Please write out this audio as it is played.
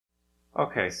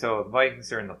Okay, so the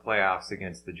Vikings are in the playoffs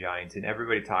against the Giants, and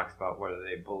everybody talks about whether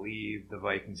they believe the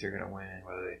Vikings are going to win,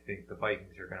 whether they think the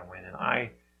Vikings are going to win. And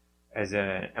I, as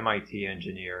an MIT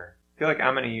engineer, feel like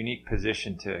I'm in a unique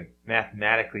position to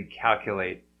mathematically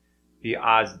calculate the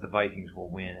odds that the Vikings will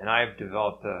win. And I've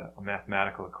developed a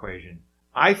mathematical equation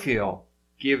I feel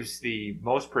gives the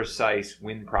most precise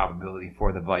win probability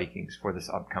for the Vikings for this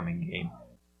upcoming game.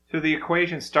 So the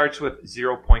equation starts with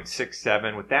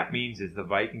 0.67. What that means is the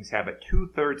Vikings have a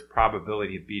 2/3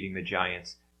 probability of beating the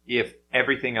Giants if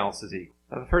everything else is equal.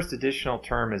 Now the first additional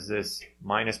term is this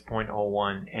minus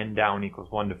 0.01, n down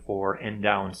equals 1 to 4, n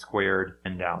down squared,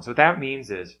 n down. So what that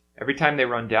means is every time they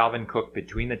run Dalvin Cook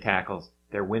between the tackles,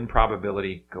 their win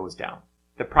probability goes down.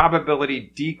 The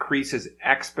probability decreases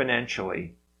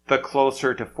exponentially the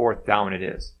closer to fourth down it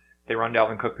is. They run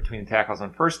Dalvin Cook between the tackles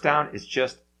on first down, it's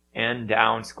just n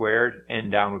down squared. N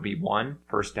down would be 1.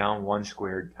 First down, 1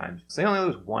 squared times. So they only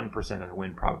lose 1% of the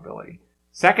win probability.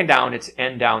 Second down, it's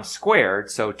n down squared,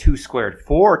 so 2 squared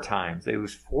 4 times. They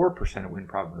lose 4% of win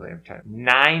probability every time.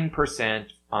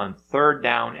 9% on third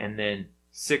down, and then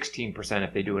 16%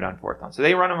 if they do it on fourth down. So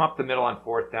they run them up the middle on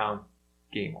fourth down,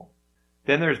 game over.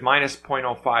 Then there's minus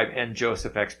 0.05 n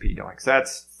Joseph XP doink. So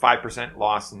that's 5%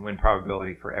 loss in win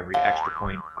probability for every extra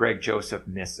point Greg Joseph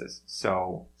misses.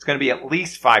 So it's going to be at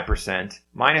least 5%.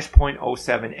 Minus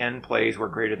 0.07 n plays were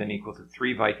greater than equal to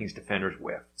 3 Vikings defenders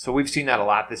whiff. So we've seen that a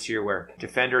lot this year where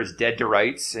defender is dead to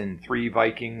rights and 3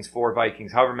 Vikings, 4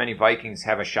 Vikings, however many Vikings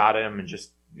have a shot at him and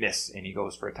just miss and he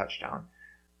goes for a touchdown.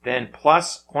 Then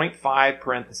plus 0.5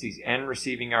 parentheses n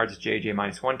receiving yards JJ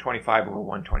minus 125 over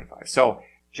 125. So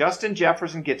Justin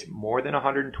Jefferson gets more than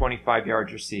 125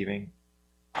 yards receiving,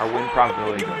 our win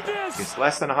probability goes down. Gets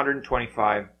less than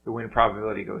 125, the win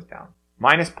probability goes down.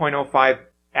 Minus 0.05,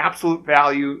 absolute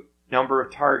value number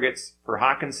of targets for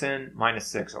Hockenson, minus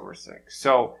 6 over 6.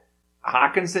 So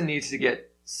Hockenson needs to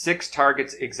get 6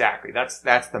 targets exactly.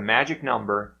 That's the magic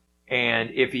number. And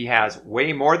if he has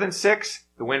way more than 6,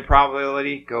 the win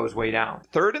probability goes way down.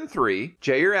 3rd and 3,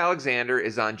 Jair Alexander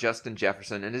is on Justin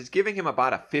Jefferson and is giving him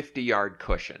about a 50-yard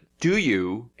cushion. Do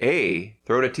you, A,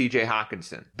 throw to TJ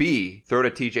Hockenson, B, throw to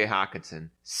TJ Hockenson,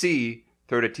 C,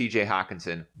 throw to TJ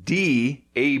Hockenson, D,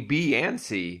 A, B, and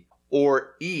C,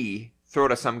 or E, throw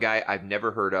to some guy I've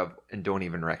never heard of and don't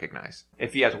even recognize?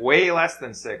 If he has way less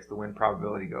than 6, the win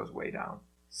probability goes way down.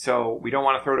 So we don't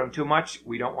want to throw to him too much.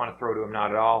 We don't want to throw to him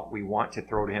not at all. We want to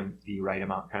throw to him the right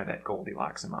amount, kind of that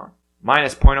Goldilocks amount.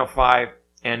 Minus 0.05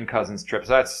 n Cousins trips.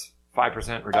 So that's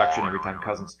 5% reduction every time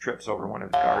Cousins trips over one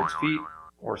of his guard's feet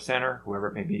or center, whoever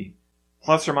it may be.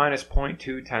 Plus or minus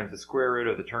 0.2 times the square root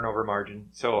of the turnover margin.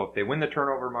 So if they win the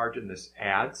turnover margin, this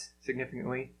adds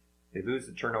significantly. If they lose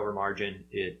the turnover margin,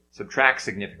 it subtracts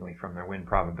significantly from their win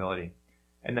probability.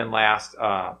 And then last,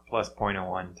 plus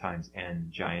 0.01 times n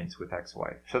Giants with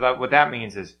XY. So what that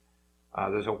means is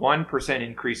there's a 1%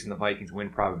 increase in the Vikings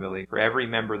win probability for every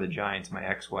member of the Giants my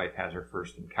ex-wife has her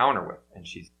first encounter with. And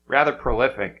she's rather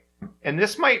prolific. And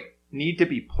this might need to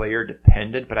be player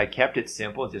dependent, but I kept it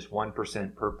simple, just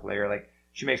 1% per player. Like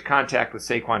she makes contact with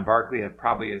Saquon Barkley, it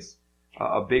probably is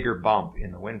a bigger bump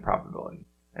in the win probability.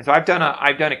 And so I've done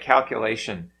a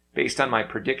calculation based on my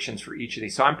predictions for each of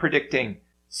these. So I'm predicting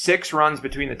 6 runs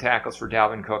between the tackles for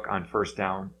Dalvin Cook on first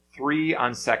down, 3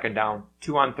 on second down,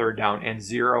 2 on third down, and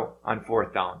 0 on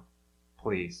fourth down.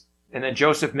 Please. And then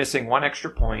Joseph missing 1 extra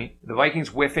point. The Vikings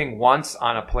whiffing once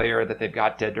on a player that they've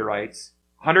got dead to rights.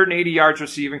 180 yards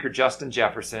receiving for Justin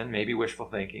Jefferson. Maybe wishful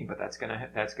thinking, but that's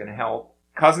gonna help.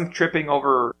 Cousins tripping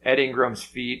over Ed Ingram's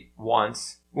feet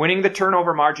once. Winning the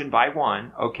turnover margin by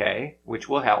 1, okay, which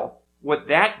will help. What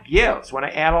that gives, when I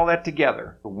add all that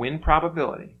together, the win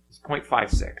probability is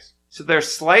 0.56. So they're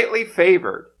slightly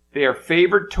favored. They are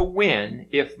favored to win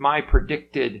if my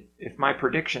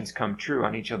predictions come true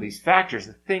on each of these factors.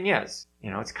 The thing is,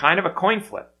 it's kind of a coin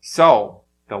flip. So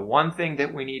the one thing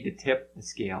that we need to tip the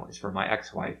scale is for my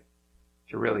ex-wife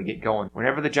to really get going.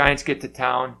 Whenever the Giants get to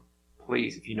town,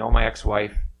 please, if you know my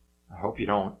ex-wife, I hope you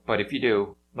don't, but if you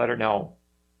do, let her know.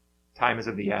 Time is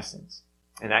of the essence.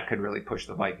 And that could really push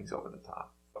the Vikings over the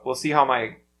top. We'll see how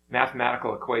my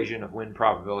mathematical equation of win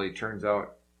probability turns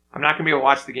out. I'm not going to be able to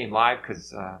watch the game live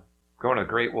because I'm going to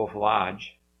Great Wolf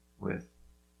Lodge with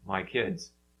my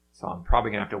kids. So I'm probably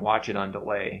going to have to watch it on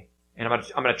delay. And I'm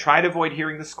going to try to avoid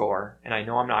hearing the score. And I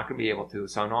know I'm not going to be able to.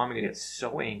 So I know I'm going to get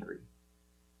so angry.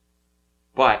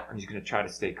 But I'm just going to try to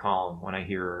stay calm when I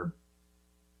hear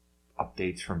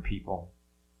updates from people.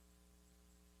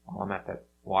 While I'm at that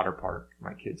water park,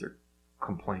 my kids are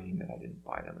complaining that I didn't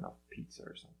buy them enough pizza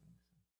or something.